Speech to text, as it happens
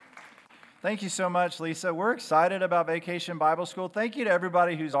Thank you so much, Lisa. We're excited about Vacation Bible School. Thank you to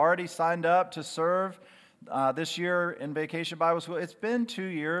everybody who's already signed up to serve this year in Vacation Bible School. It's been 2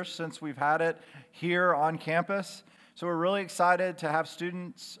 years since we've had it here on campus. So we're really excited to have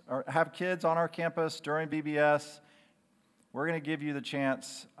students or have kids on our campus during VBS. We're going to give you the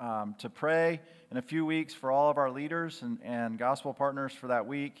chance to pray in a few weeks for all of our leaders and gospel partners for that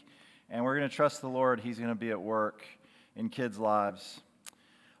week. And we're going to trust the Lord. He's going to be at work in kids' lives.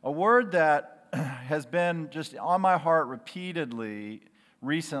 A word that has been just on my heart repeatedly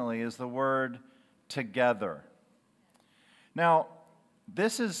recently is the word together. Now,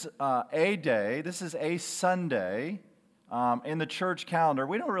 this is a Sunday in the church calendar.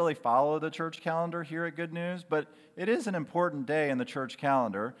 We don't really follow the church calendar here at Good News, but it is an important day in the church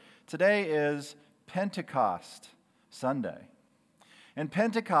calendar. Today is Pentecost Sunday. And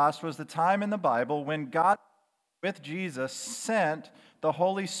Pentecost was the time in the Bible when God, with Jesus, sent the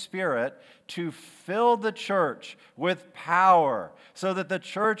Holy Spirit to fill the church with power so that the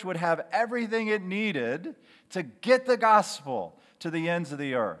church would have everything it needed to get the gospel to the ends of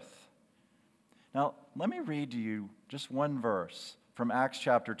the earth. Now, let me read to you just one verse from Acts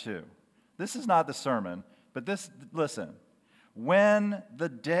chapter 2. This is not the sermon, but listen. When the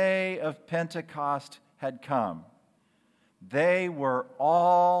day of Pentecost had come, they were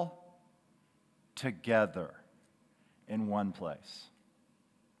all together in one place.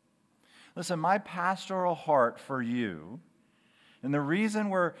 Listen, my pastoral heart for you, and the reason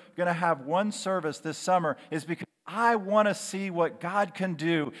we're going to have one service this summer is because I want to see what God can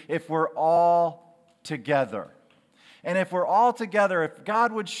do if we're all together. And if we're all together, if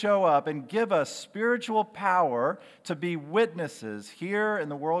God would show up and give us spiritual power to be witnesses here in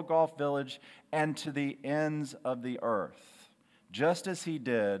the World Golf Village and to the ends of the earth, just as He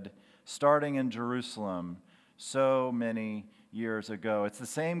did starting in Jerusalem so many years ago. It's the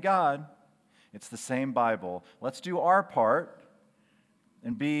same God. It's the same Bible. Let's do our part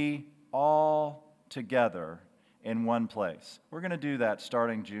and be all together in one place. We're going to do that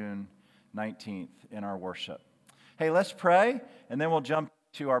starting June 19th in our worship. Hey, let's pray, and then we'll jump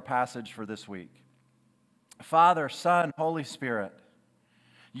to our passage for this week. Father, Son, Holy Spirit,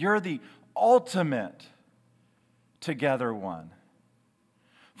 you're the ultimate together one.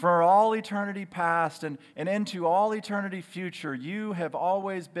 For all eternity past and into all eternity future, you have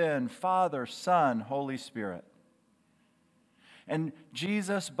always been Father, Son, Holy Spirit. And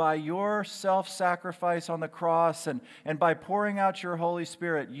Jesus, by your self-sacrifice on the cross and by pouring out your Holy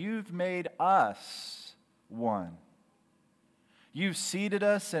Spirit, you've made us one. You've seated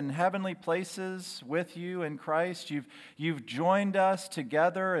us in heavenly places with you in Christ. You've joined us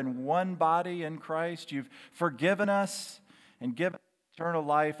together in one body in Christ. You've forgiven us and given eternal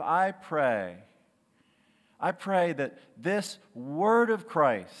life. I pray that this word of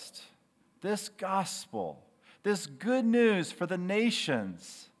Christ, this gospel, this good news for the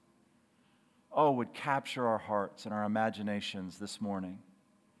nations, would capture our hearts and our imaginations this morning.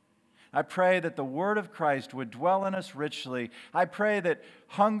 I pray that the word of Christ would dwell in us richly. I pray that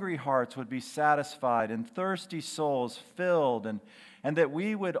hungry hearts would be satisfied and thirsty souls filled, and that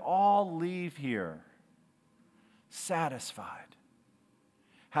we would all leave here satisfied,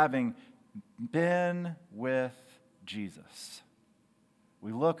 having been with Jesus.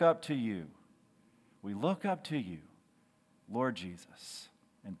 We look up to you. We look up to you, Lord Jesus,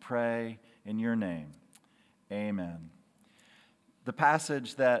 and pray in your name. Amen. The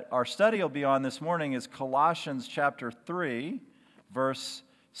passage that our study will be on this morning is Colossians chapter 3, verse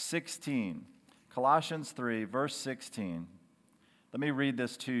 16. Colossians 3, verse 16. Let me read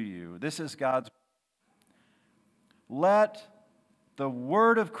this to you. This is God's word. Let the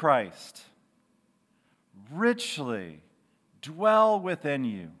word of Christ richly dwell within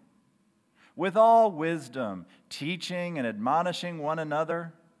you, with all wisdom, teaching and admonishing one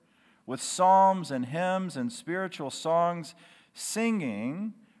another, with psalms and hymns and spiritual songs,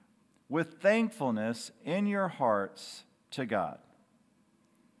 singing with thankfulness in your hearts to God.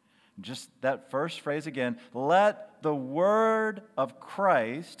 Just that first phrase again. Let the word of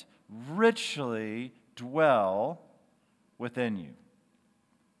Christ richly dwell within you.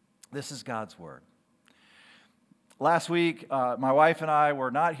 This is God's word. Last week, my wife and I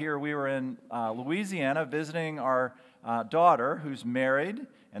were not here. We were in Louisiana visiting our daughter who's married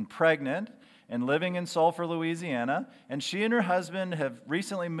and pregnant and living in Sulphur, Louisiana. And she and her husband have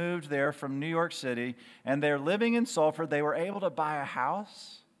recently moved there from New York City, and they're living in Sulphur. They were able to buy a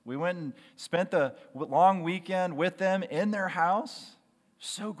house. We went and spent the long weekend with them in their house.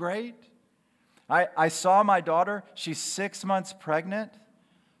 So great. I saw my daughter. She's 6 months pregnant.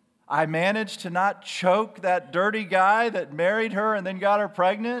 I managed to not choke that dirty guy that married her and then got her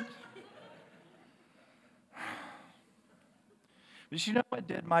pregnant. But you know what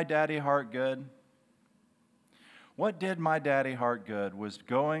did my daddy heart good? What did my daddy heart good was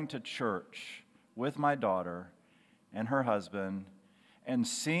going to church with my daughter and her husband and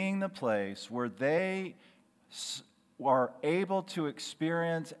seeing the place where they are able to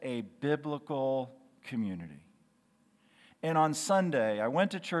experience a biblical community. And on Sunday, I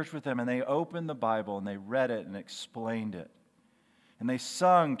went to church with them, and they opened the Bible, and they read it and explained it. And they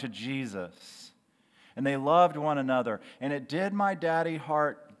sung to Jesus, and they loved one another. And it did my daddy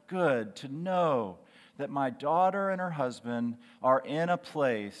heart good to know that my daughter and her husband are in a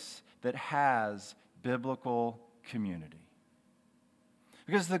place that has biblical community.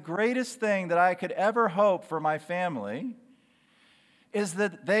 Because the greatest thing that I could ever hope for my family is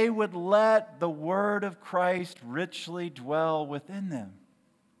that they would let the word of Christ richly dwell within them.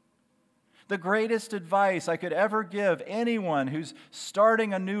 The greatest advice I could ever give anyone who's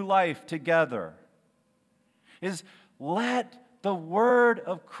starting a new life together is let the word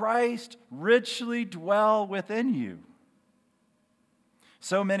of Christ richly dwell within you.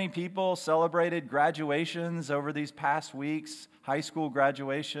 So many people celebrated graduations over these past weeks, high school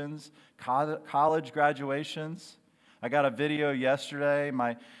graduations, college graduations. I got a video yesterday,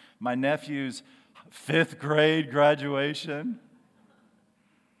 my nephew's 5th grade graduation.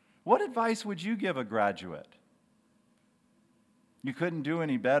 What advice would you give a graduate? You couldn't do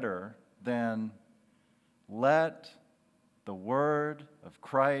any better than let the word of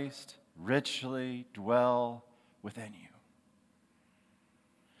Christ richly dwell within you.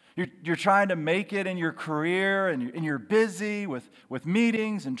 You're trying to make it in your career, and you're busy with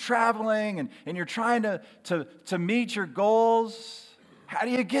meetings and traveling, and you're trying to meet your goals. How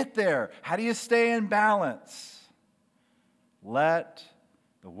do you get there? How do you stay in balance? Let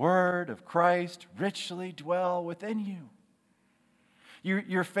the word of Christ richly dwell within you.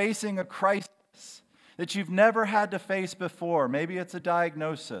 You're facing a crisis that you've never had to face before. Maybe it's a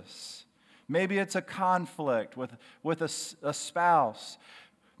diagnosis. Maybe it's a conflict with a spouse.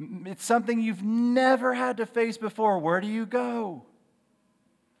 It's something you've never had to face before. Where do you go?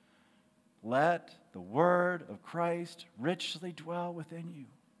 Let the word of Christ richly dwell within you.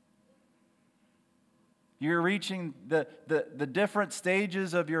 You're reaching the different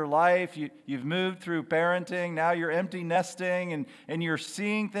stages of your life. You've moved through parenting. Now you're empty nesting, and you're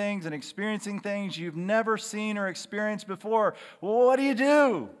seeing things and experiencing things you've never seen or experienced before. Well, what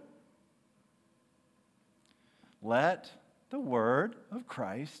do? Let the word of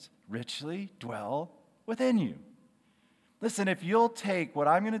Christ richly dwell within you. Listen, if you'll take what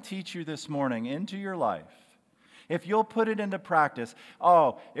I'm going to teach you this morning into your life, if you'll put it into practice,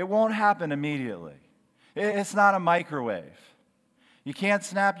 it won't happen immediately. It's not a microwave. You can't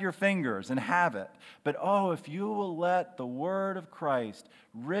snap your fingers and have it. But if you will let the word of Christ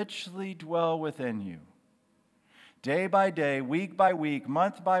richly dwell within you, day by day, week by week,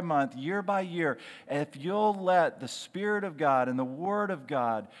 month by month, year by year, if you'll let the Spirit of God and the Word of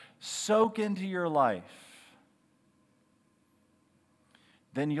God soak into your life,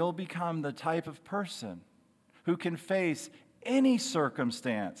 then you'll become the type of person who can face any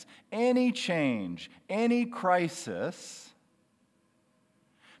circumstance, any change, any crisis,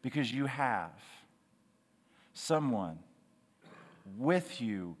 because you have someone with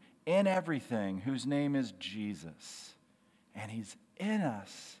you in everything, whose name is Jesus. And He's in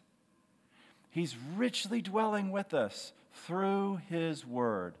us. He's richly dwelling with us through His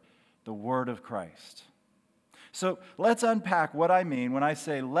Word, the Word of Christ. So let's unpack what I mean when I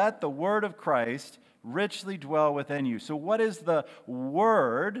say, let the Word of Christ richly dwell within you. So what is the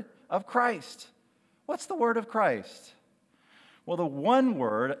Word of Christ? What's the Word of Christ? Well, the one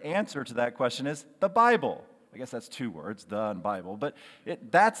word answer to that question is the Bible. I guess that's 2 words, the and Bible, but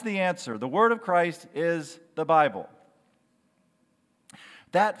that's the answer. The word of Christ is the Bible.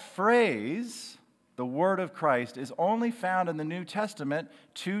 That phrase, the word of Christ, is only found in the New Testament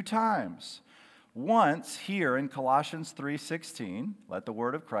 2 times. Once here in Colossians 3:16, let the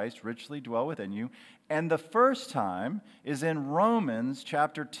word of Christ richly dwell within you, and the first time is in Romans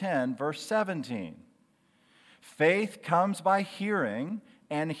chapter 10, verse 17. Faith comes by hearing,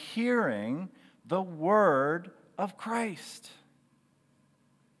 and hearing the word of Christ.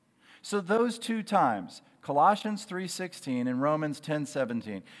 So those 2 times, Colossians 3:16 and Romans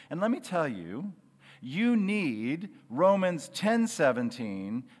 10:17. And let me tell you, you need Romans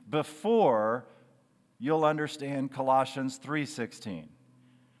 10:17 before you'll understand Colossians 3:16.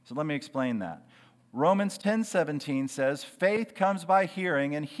 So let me explain that. Romans 10:17 says, faith comes by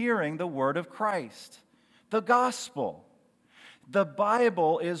hearing, and hearing the word of Christ, the gospel. The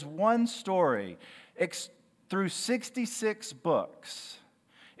Bible is one story through 66 books.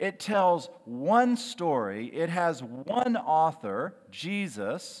 It tells one story. It has one author,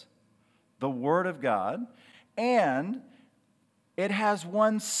 Jesus, the Word of God, and it has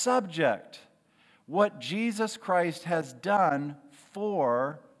one subject, what Jesus Christ has done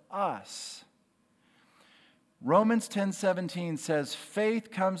for us. Romans 10:17 says, faith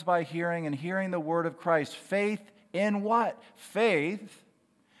comes by hearing, and hearing the word of Christ. Faith in what? Faith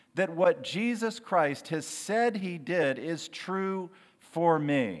that what Jesus Christ has said he did is true for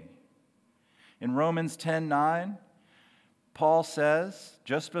me. In Romans 10:9, Paul says,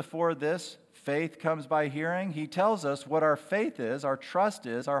 just before this, faith comes by hearing, he tells us what our faith is, our trust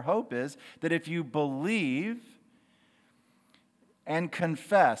is, our hope is, that if you believe and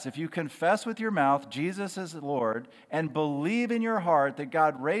confess, if you confess with your mouth Jesus is Lord and believe in your heart that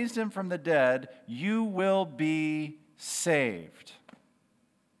God raised him from the dead, you will be saved.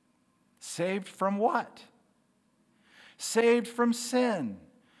 Saved from what? Saved from sin.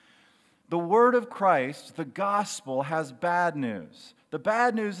 The word of Christ, the gospel, has bad news. The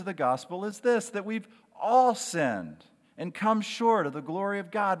bad news of the gospel is this, that we've all sinned and come short of the glory of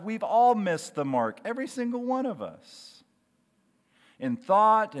God. We've all missed the mark, every single one of us. In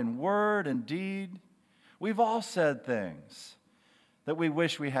thought, in word, and deed, we've all said things that we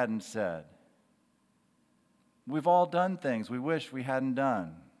wish we hadn't said. We've all done things we wish we hadn't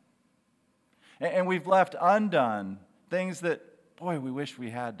done. And we've left undone things that, boy, we wish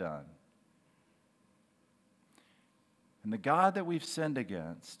we had done. And the God that we've sinned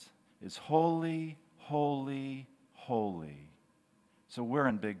against is holy, holy, holy. So we're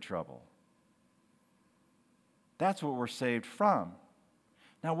in big trouble. That's what we're saved from.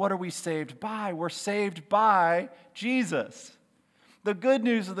 Now, what are we saved by? We're saved by Jesus. The good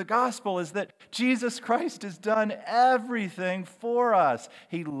news of the gospel is that Jesus Christ has done everything for us.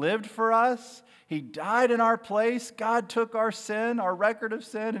 He lived for us. He died in our place. God took our sin, our record of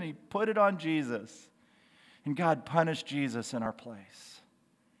sin, and he put it on Jesus. And God punished Jesus in our place.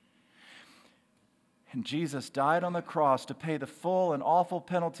 And Jesus died on the cross to pay the full and awful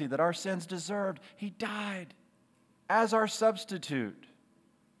penalty that our sins deserved. He died as our substitute.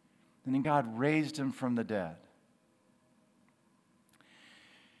 And then God raised him from the dead.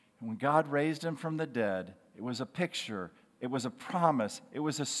 And when God raised him from the dead, it was a picture, it was a promise, it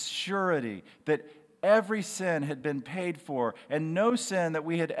was a surety that every sin had been paid for, and no sin that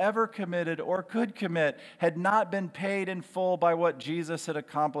we had ever committed or could commit had not been paid in full by what Jesus had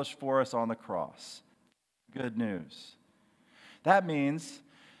accomplished for us on the cross. Good news. That means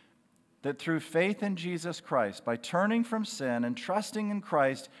that through faith in Jesus Christ, by turning from sin and trusting in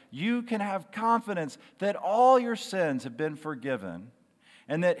Christ, you can have confidence that all your sins have been forgiven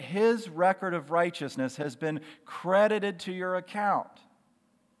and that his record of righteousness has been credited to your account.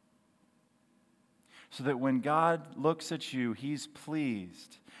 So that when God looks at you, he's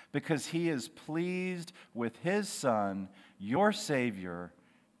pleased because he is pleased with his Son, your Savior,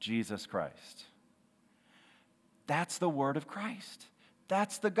 Jesus Christ. That's the word of Christ.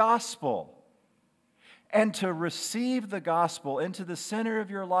 That's the gospel. And to receive the gospel into the center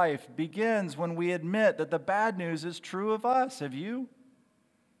of your life begins when we admit that the bad news is true of us. Have you?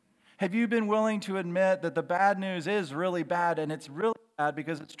 Have you been willing to admit that the bad news is really bad and it's really bad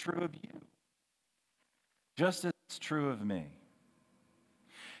because it's true of you? Just as it's true of me.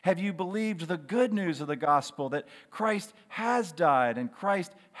 Have you believed the good news of the gospel that Christ has died and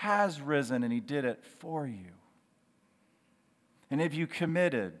Christ has risen and he did it for you? And have you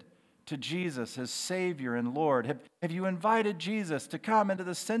committed to Jesus as Savior and Lord? Have you invited Jesus to come into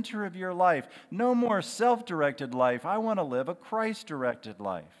the center of your life? No more self-directed life. I want to live a Christ-directed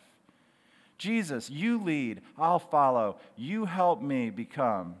life. Jesus, you lead, I'll follow. You help me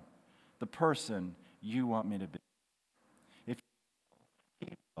become the person you want me to be. If you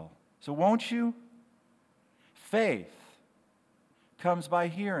will. So won't you? Faith comes by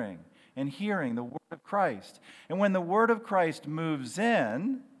hearing, and hearing the word of Christ. And when the word of Christ moves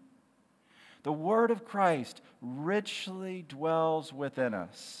in, the word of Christ richly dwells within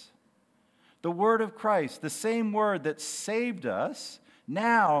us. The word of Christ, the same word that saved us,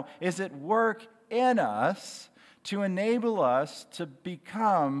 now is at work in us to enable us to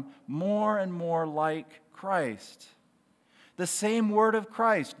become more and more like Christ. The same word of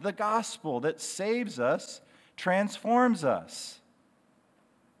Christ, the gospel that saves us, transforms us.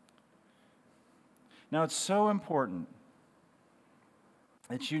 Now, it's so important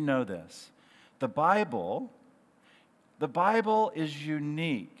that you know this. The Bible is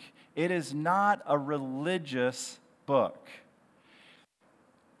unique. It is not a religious book.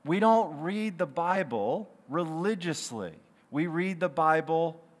 We don't read the Bible religiously. We read the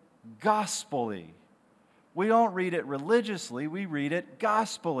Bible gospelly. We don't read it religiously, we read it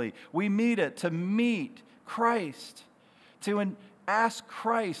gospelly. We meet it to meet Christ, to ask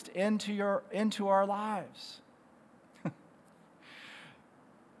Christ into our lives.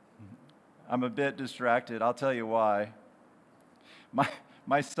 I'm a bit distracted. I'll tell you why.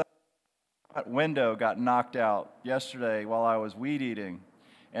 My son's window got knocked out yesterday while I was weed eating,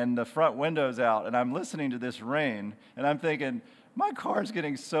 and the front window's out, and I'm listening to this rain, and I'm thinking, my car's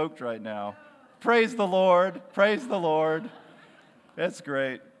getting soaked right now. Praise the Lord. Praise the Lord. It's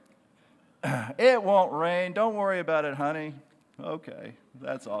great. It won't rain. Don't worry about it, honey. Okay,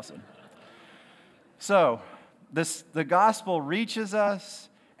 that's awesome. So, the gospel reaches us,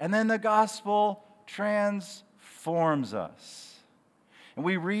 and then the gospel transforms us. And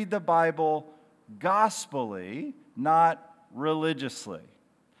we read the Bible gospelly, not religiously.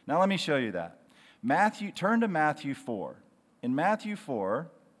 Now let me show you that. Turn to Matthew 4. In Matthew 4,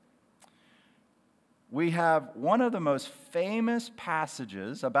 we have one of the most famous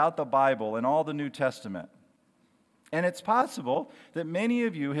passages about the Bible in all the New Testament. And it's possible that many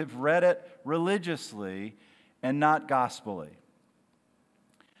of you have read it religiously and not gospelly.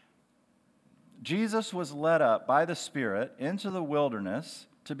 Jesus was led up by the Spirit into the wilderness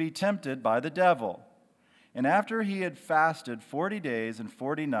to be tempted by the devil. And after he had fasted 40 days and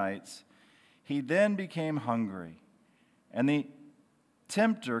 40 nights, he then became hungry. And the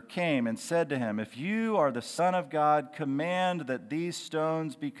tempter came and said to him, "If you are the Son of God, command that these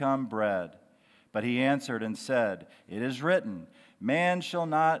stones become bread." But he answered and said, "It is written, man shall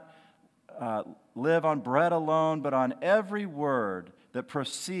not live on bread alone, but on every word that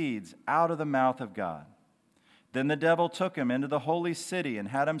proceeds out of the mouth of God." Then the devil took him into the holy city and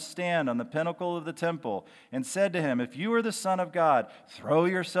had him stand on the pinnacle of the temple and said to him, "If you are the Son of God, throw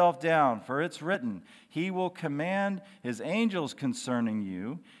yourself down, for it's written, he will command his angels concerning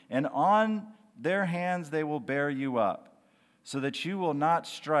you, and on their hands they will bear you up, so that you will not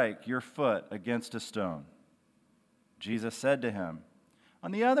strike your foot against a stone." Jesus said to him,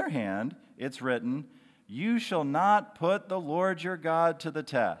 "On the other hand, it's written, you shall not put the Lord your God to the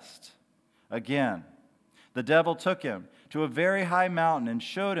test." Again, the devil took him to a very high mountain and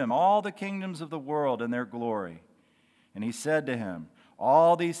showed him all the kingdoms of the world and their glory. And he said to him,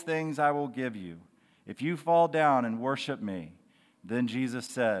 "All these things I will give you, if you fall down and worship me." Then Jesus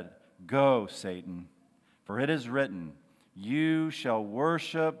said, "Go, Satan, for it is written, you shall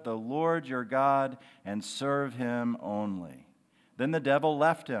worship the Lord your God and serve him only." Then the devil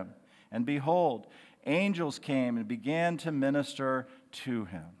left him, and behold, angels came and began to minister to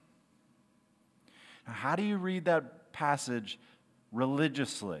him. Now, how do you read that passage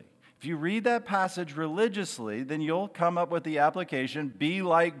religiously? If you read that passage religiously, then you'll come up with the application, be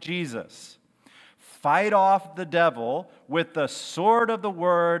like Jesus. Fight off the devil with the sword of the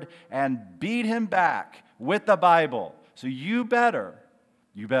word and beat him back with the Bible. So you better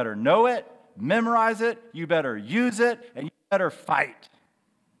know it, memorize it, you better use it, and you better fight.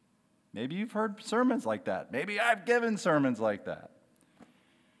 Maybe you've heard sermons like that. Maybe I've given sermons like that.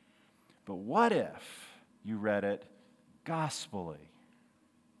 But what if you read it gospelly?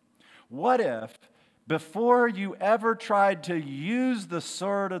 What if, before you ever tried to use the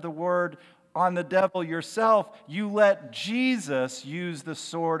sword of the word on the devil yourself, you let Jesus use the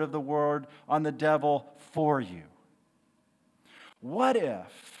sword of the word on the devil for you? What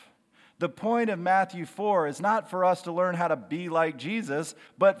if the point of Matthew 4 is not for us to learn how to be like Jesus,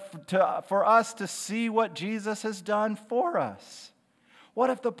 but for us to see what Jesus has done for us? What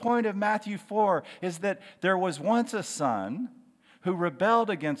if the point of Matthew 4 is that there was once a son who rebelled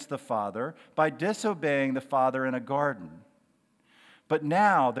against the Father by disobeying the Father in a garden? But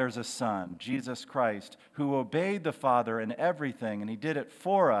now there's a son, Jesus Christ, who obeyed the Father in everything, and he did it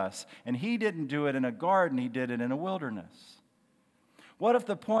for us. And he didn't do it in a garden, he did it in a wilderness. What if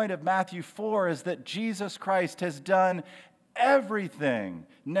the point of Matthew 4 is that Jesus Christ has done everything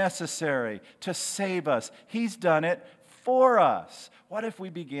necessary to save us? He's done it for us. What if we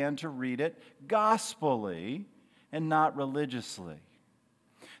began to read it gospelly and not religiously?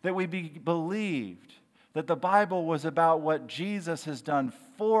 That we believed that the Bible was about what Jesus has done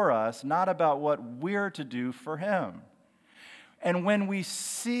for us, not about what we're to do for him. And when we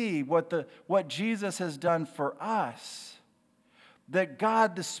see what Jesus has done for us, that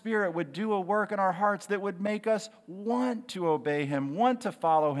God the Spirit would do a work in our hearts that would make us want to obey him, want to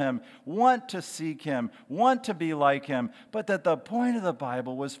follow him, want to seek him, want to be like him, but that the point of the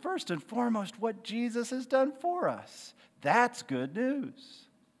Bible was first and foremost what Jesus has done for us. That's good news.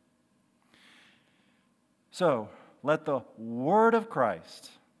 So, let the word of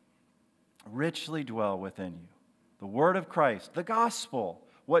Christ richly dwell within you. The word of Christ, the gospel,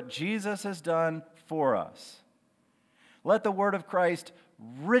 what Jesus has done for us. Let the word of Christ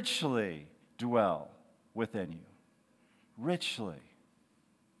richly dwell within you. Richly.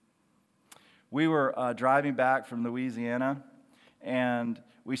 We were driving back from Louisiana, and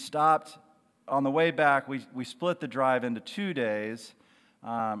we stopped. On the way back, we split the drive into 2 days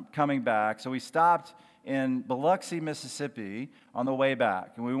coming back. So we stopped in Biloxi, Mississippi on the way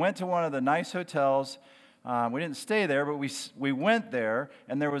back. And we went to one of the nice hotels. We didn't stay there, but we went there,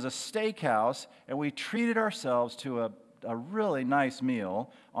 and there was a steakhouse, and we treated ourselves to a really nice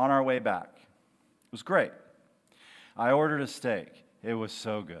meal on our way back. It was great. I ordered a steak. It was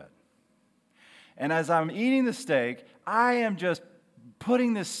so good. And as I'm eating the steak, I am just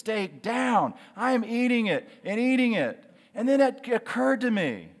putting this steak down. I am eating it and eating it. And then it occurred to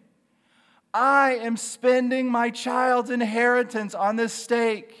me, I am spending my child's inheritance on this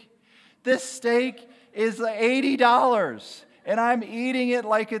steak. This steak is $80, and I'm eating it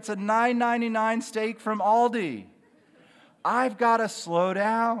like it's a $9.99 steak from Aldi. I've got to slow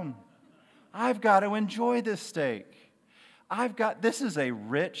down. I've got to enjoy this steak. This is a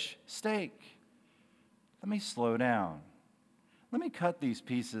rich steak. Let me slow down. Let me cut these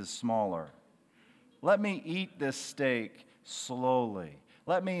pieces smaller. Let me eat this steak slowly.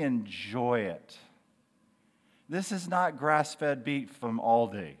 Let me enjoy it. This is not grass-fed beef from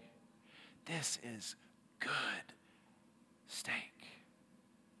Aldi. This is good steak.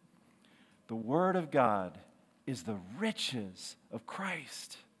 The Word of God is the riches of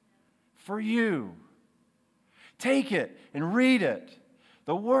Christ for you. Take it and read it.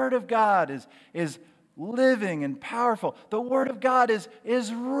 The Word of God is living and powerful. The Word of God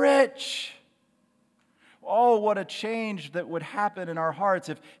is rich. Oh, what a change that would happen in our hearts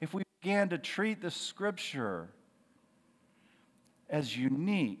if we began to treat the Scripture as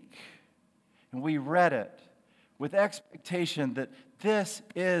unique. And we read it with expectation that this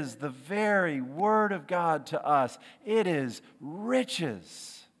is the very Word of God to us. It is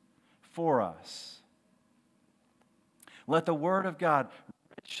riches for us. Let the Word of God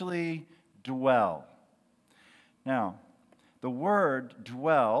richly dwell. Now, the word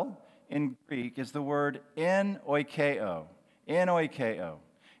dwell in Greek is the word enoikeo. Enoikeo.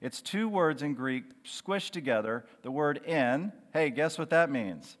 It's 2 words in Greek squished together. The word in, hey, guess what that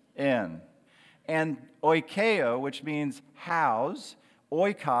means? In. And oikeo, which means house.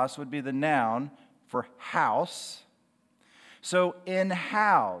 Oikos would be the noun for house. So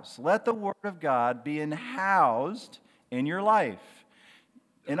in-house. Let the Word of God be in-housed in your life.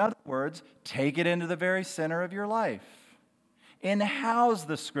 In other words, take it into the very center of your life. In-house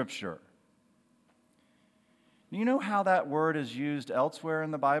the Scripture. Do you know how that word is used elsewhere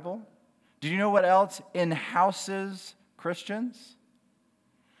in the Bible? Do you know what else in-houses Christians?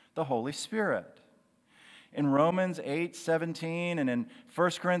 The Holy Spirit. In Romans 8:17 and in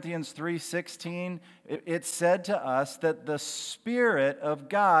 1 Corinthians 3:16, it's said to us that the Spirit of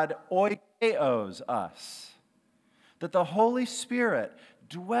God oikeos us. That the Holy Spirit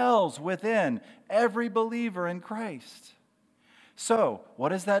dwells within every believer in Christ. So, what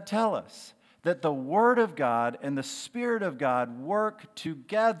does that tell us? That the Word of God and the Spirit of God work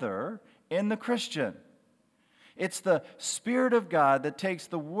together in the Christian. It's the Spirit of God that takes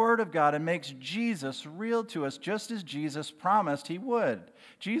the Word of God and makes Jesus real to us, just as Jesus promised He would.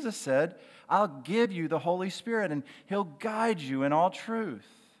 Jesus said, I'll give you the Holy Spirit, and He'll guide you in all truth.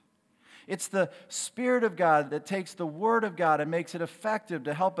 It's the Spirit of God that takes the Word of God and makes it effective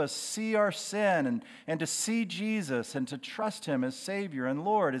to help us see our sin and to see Jesus and to trust Him as Savior and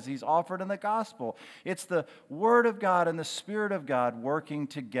Lord as He's offered in the gospel. It's the Word of God and the Spirit of God working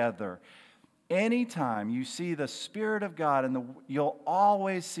together. Anytime you see the Spirit of God, you'll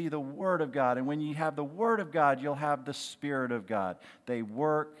always see the Word of God. And when you have the Word of God, you'll have the Spirit of God. They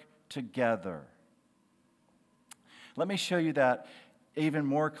work together. Let me show you that even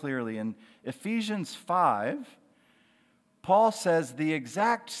more clearly. In Ephesians 5, Paul says the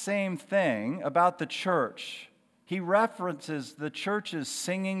exact same thing about the church. He references the churches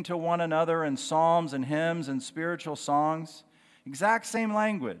singing to one another in psalms and hymns and spiritual songs. Exact same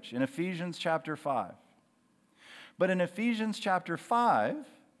language in Ephesians chapter 5. But in Ephesians chapter 5,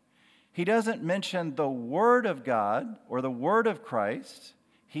 he doesn't mention the Word of God or the Word of Christ.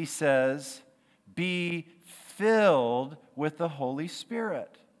 He says, be filled with the Holy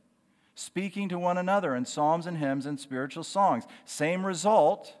Spirit, speaking to one another in psalms and hymns and spiritual songs. Same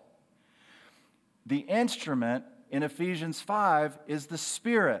result. The instrument in Ephesians 5 is the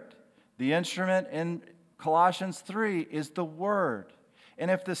Spirit. The instrument in Colossians 3 is the Word.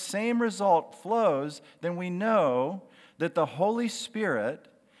 And if the same result flows, then we know that the Holy Spirit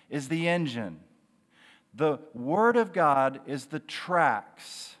is the engine. The Word of God is the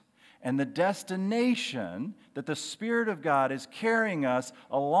tracks. And the destination that the Spirit of God is carrying us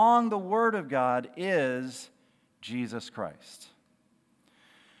along the Word of God is Jesus Christ.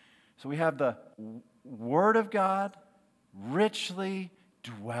 So we have the Word of God richly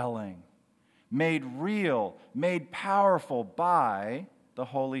dwelling, made real, made powerful by the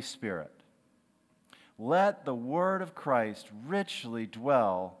Holy Spirit. Let the Word of Christ richly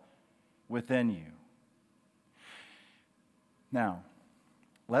dwell within you. Now,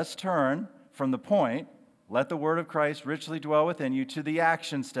 let's turn from the point, let the Word of Christ richly dwell within you, to the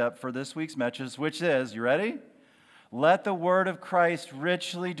action step for this week's message, which is, you ready? Let the Word of Christ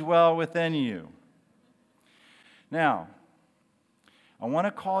richly dwell within you. Now, I want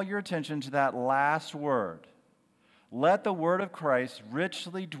to call your attention to that last word. Let the Word of Christ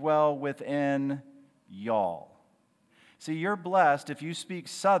richly dwell within y'all. See, you're blessed if you speak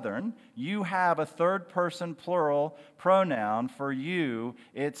Southern. You have a third-person plural pronoun for you.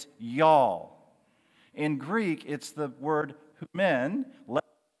 It's y'all. In Greek, it's the word humen. Let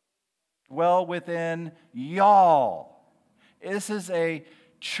it dwell within y'all. This is a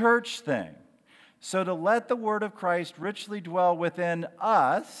church thing. So to let the Word of Christ richly dwell within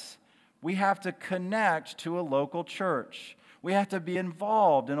us, we have to connect to a local church. We have to be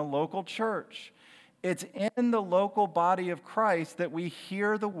involved in a local church. It's in the local body of Christ that we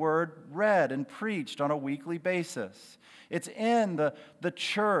hear the Word read and preached on a weekly basis. It's in the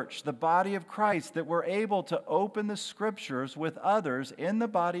church, the body of Christ, that we're able to open the Scriptures with others in the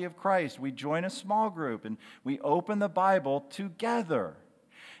body of Christ. We join a small group and we open the Bible together.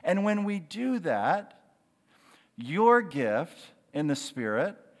 And when we do that, your gift in the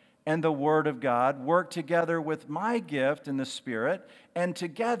Spirit and the Word of God work together with my gift in the Spirit, and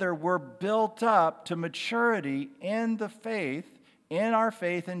together we're built up to maturity in the faith, in our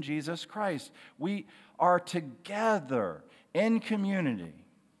faith in Jesus Christ. We are together in community.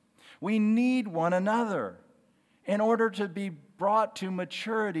 We need one another in order to be brought to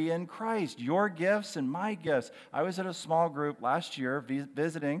maturity in Christ. Your gifts and my gifts. I was at a small group last year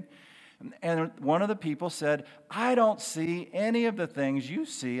visiting, and one of the people said, I don't see any of the things you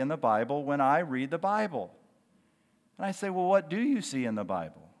see in the Bible when I read the Bible. And I say, well, what do you see in the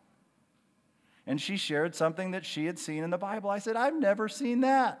Bible? And she shared something that she had seen in the Bible. I said, I've never seen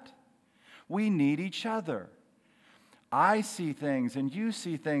that. We need each other. I see things and you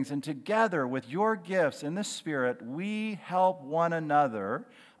see things, and together with your gifts in the Spirit, we help one another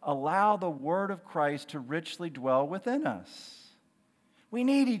allow the Word of Christ to richly dwell within us. We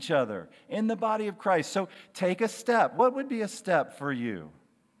need each other in the body of Christ. So take a step. What would be a step for you?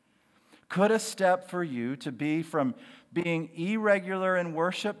 Could a step for you to be from being irregular in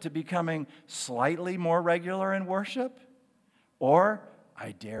worship to becoming slightly more regular in worship? Or,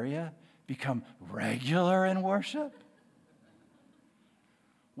 I dare you, become regular in worship?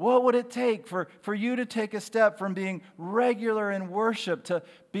 What would it take for you to take a step from being regular in worship to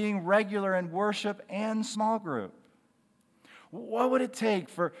being regular in worship and small group? What would it take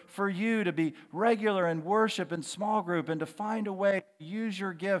for you to be regular in worship and small group and to find a way to use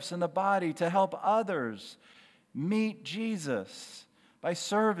your gifts in the body to help others meet Jesus by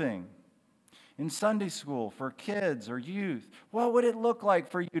serving in Sunday school for kids or youth? What would it look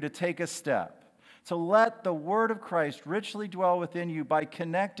like for you to take a step to let the Word of Christ richly dwell within you by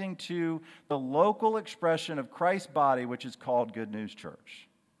connecting to the local expression of Christ's body, which is called Good News Church?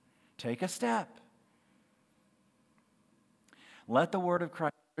 Take a step. Let the Word of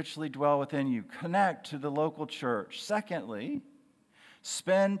Christ richly dwell within you. Connect to the local church. Secondly,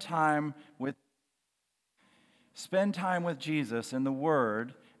 spend time with Jesus in the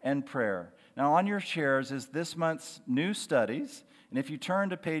Word and prayer. Now, on your chairs is this month's new studies. And if you turn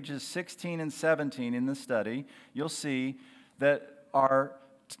to pages 16 and 17 in the study, you'll see that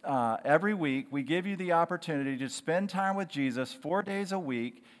every week we give you the opportunity to spend time with Jesus 4 days a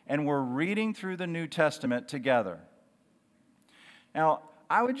week, and we're reading through the New Testament together. Now,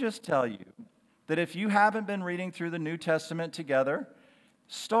 I would just tell you that if you haven't been reading through the New Testament together,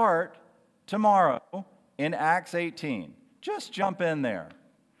 start tomorrow in Acts 18. Just jump in there.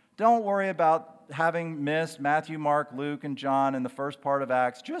 Don't worry about having missed Matthew, Mark, Luke, and John in the first part of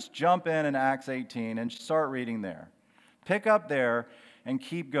Acts. Just jump in Acts 18 and start reading there. Pick up there and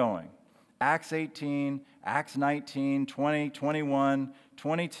keep going. Acts 18, Acts 19, 20, 21,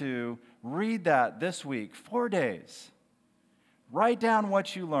 22. Read that this week, 4 days. Write down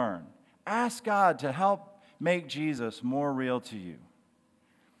what you learn. Ask God to help make Jesus more real to you.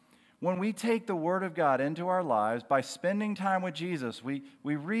 When we take the Word of God into our lives by spending time with Jesus, we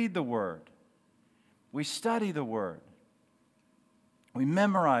read the Word. We study the Word. We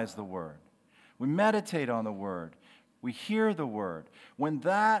memorize the Word. We meditate on the Word. We hear the Word. When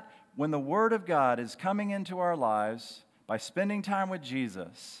that when the Word of God is coming into our lives by spending time with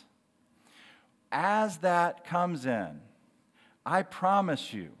Jesus, as that comes in, I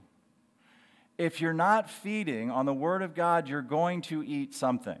promise you, if you're not feeding on the Word of God, you're going to eat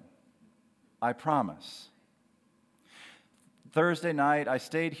something. I promise. Thursday night, I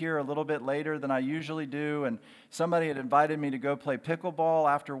stayed here a little bit later than I usually do, and somebody had invited me to go play pickleball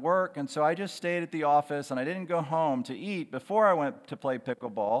after work, and so I just stayed at the office, and I didn't go home to eat before I went to play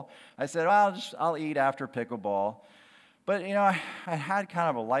pickleball. I said, well, I'll eat after pickleball. But, I had kind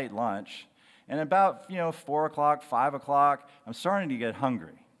of a light lunch, and about, 4 o'clock, 5 o'clock, I'm starting to get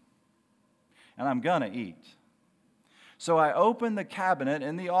hungry, and I'm going to eat. So I opened the cabinet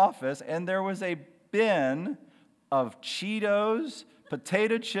in the office, and there was a bin of Cheetos,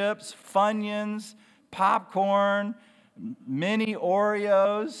 potato chips, Funyuns, popcorn, mini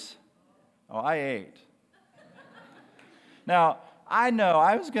Oreos. Oh, I ate. Now, I know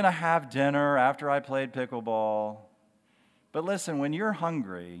I was going to have dinner after I played pickleball, but listen, when you're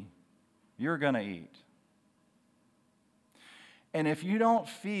hungry, you're going to eat. And if you don't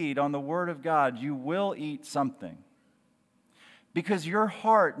feed on the Word of God, you will eat something. Because your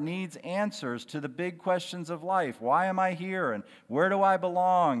heart needs answers to the big questions of life. Why am I here? And where do I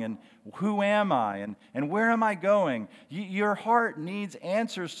belong? And who am I? And where am I going? Your heart needs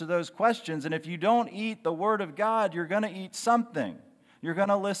answers to those questions. And if you don't eat the Word of God, you're going to eat something. You're going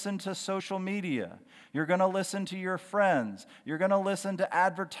to listen to social media. You're going to listen to your friends. You're going to listen to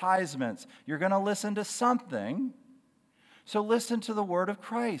advertisements. You're going to listen to something. So listen to the Word of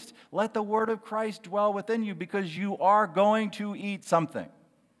Christ. Let the Word of Christ dwell within you because you are going to eat something.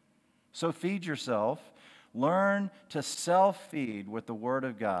 So feed yourself. Learn to self-feed with the Word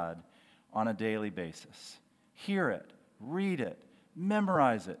of God on a daily basis. Hear it, read it,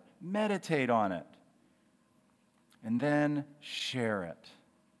 memorize it, meditate on it, and then share it.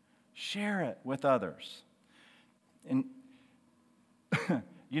 Share it with others. And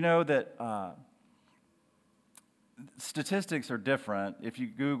you know that statistics are different. If you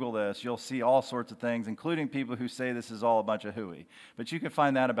Google this, you'll see all sorts of things, including people who say this is all a bunch of hooey. But you can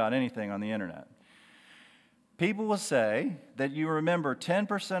find that about anything on the internet. People will say that you remember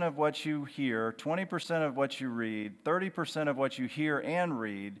 10% of what you hear, 20% of what you read, 30% of what you hear and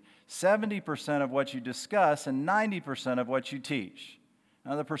read, 70% of what you discuss, and 90% of what you teach.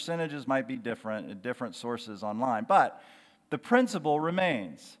 Now, the percentages might be different at different sources online, but the principle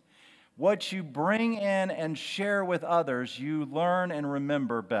remains. What you bring in and share with others, you learn and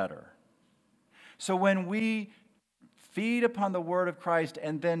remember better. So when we feed upon the Word of Christ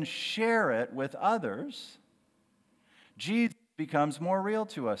and then share it with others, Jesus becomes more real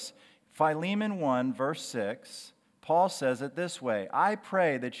to us. Philemon 1, verse 6, Paul says it this way, I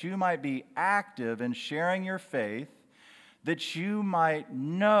pray that you might be active in sharing your faith, that you might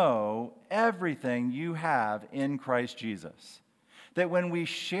know everything you have in Christ Jesus. That when we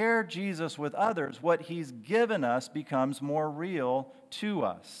share Jesus with others, what He's given us becomes more real to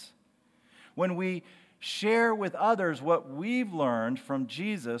us. When we share with others what we've learned from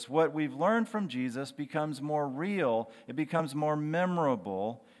Jesus, what we've learned from Jesus becomes more real, it becomes more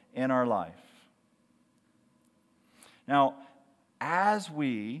memorable in our life. Now, as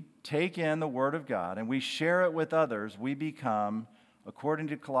we take in the Word of God and we share it with others, we become, according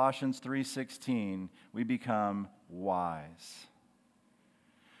to Colossians 3:16, we become wise.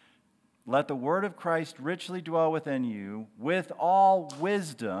 Let the Word of Christ richly dwell within you. With all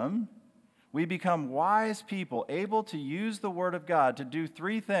wisdom, we become wise people, able to use the Word of God to do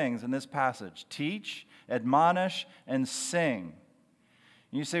three things in this passage: teach, admonish, and sing.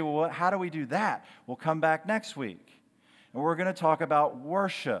 And you say, well, how do we do that? We'll come back next week. And we're going to talk about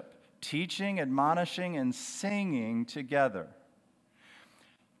worship, teaching, admonishing, and singing together.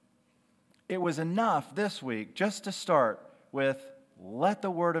 It was enough this week just to start with, let the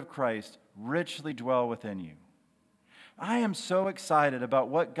Word of Christ richly dwell within you. I am so excited about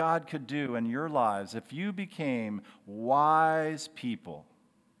what God could do in your lives if you became wise people.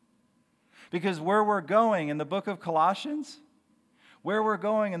 Because where we're going in the book of Colossians,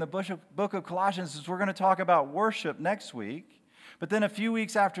 is we're going to talk about worship next week. But then a few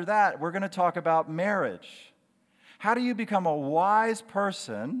weeks after that, we're going to talk about marriage. How do you become a wise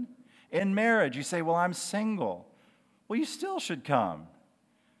person in marriage? You say, well, I'm single. Well, you still should come.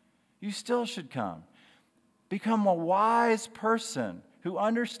 You still should come. Become a wise person who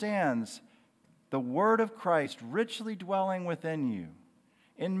understands the Word of Christ richly dwelling within you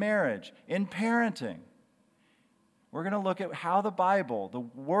in marriage, in parenting. We're going to look at how the Bible, the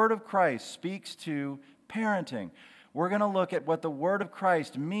Word of Christ, speaks to parenting. We're going to look at what the Word of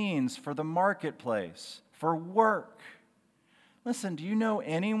Christ means for the marketplace, for work. Listen, do you know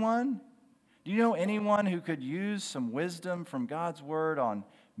anyone? Do you know anyone who could use some wisdom from God's word on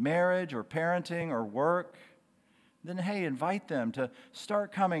marriage or parenting or work? Then, hey, invite them to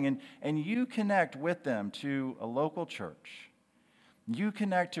start coming, and you connect with them to a local church. You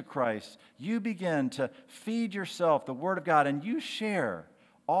connect to Christ. You begin to feed yourself the Word of God, and you share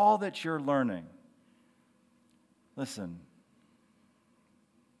all that you're learning. Listen,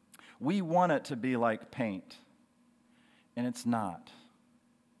 we want it to be like paint, and it's not.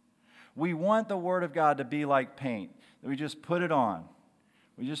 We want the Word of God to be like paint, that we just put it on.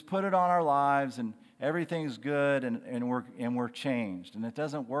 We just put it on our lives, and everything's good, and we're changed. And it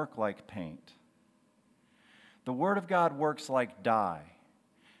doesn't work like paint. The Word of God works like dye.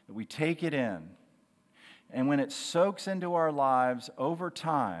 We take it in, and when it soaks into our lives over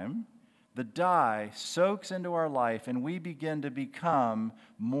time, the dye soaks into our life, and we begin to become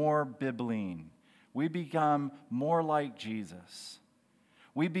more Bibline. We become more like Jesus.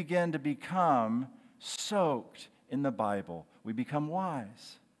 We begin to become soaked in the Bible. We become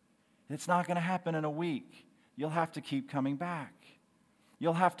wise. It's not going to happen in a week. You'll have to keep coming back.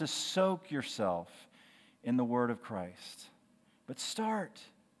 You'll have to soak yourself in the Word of Christ. But start.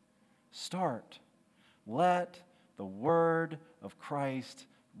 Let the Word of Christ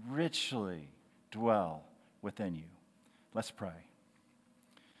richly dwell within you. Let's pray.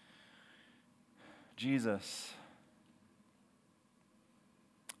 Jesus,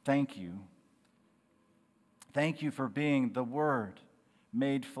 thank you. Thank you for being the Word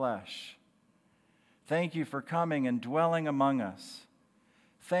made flesh. Thank you for coming and dwelling among us.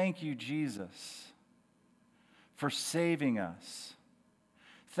 Thank you, Jesus, for saving us.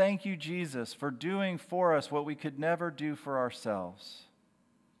 Thank you, Jesus, for doing for us what we could never do for ourselves.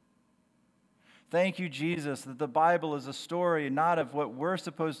 Thank you, Jesus, that the Bible is a story not of what we're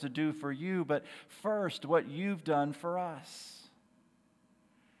supposed to do for you, but first what you've done for us.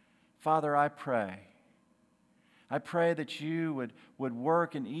 Father, I pray that you would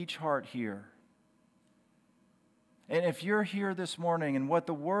work in each heart here. And if you're here this morning and what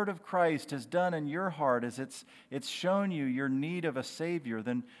the Word of Christ has done in your heart is it's shown you your need of a Savior,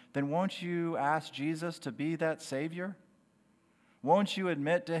 then won't you ask Jesus to be that Savior? Won't you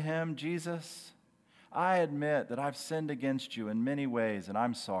admit to Him, Jesus, I admit that I've sinned against you in many ways and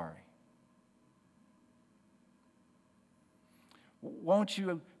I'm sorry. Won't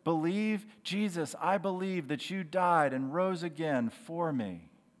you believe, Jesus, I believe that you died and rose again for me.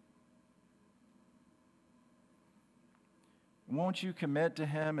 Won't you commit to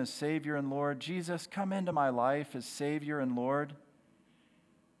Him as Savior and Lord? Jesus, come into my life as Savior and Lord.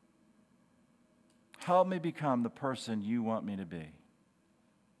 Help me become the person you want me to be.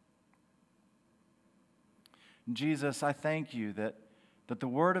 Jesus, I thank you that the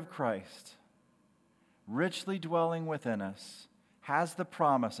Word of Christ, richly dwelling within us, has the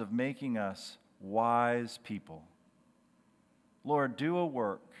promise of making us wise people. Lord, do a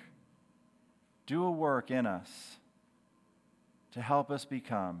work in us to help us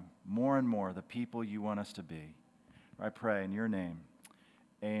become more and more the people you want us to be. I pray in your name,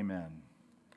 amen.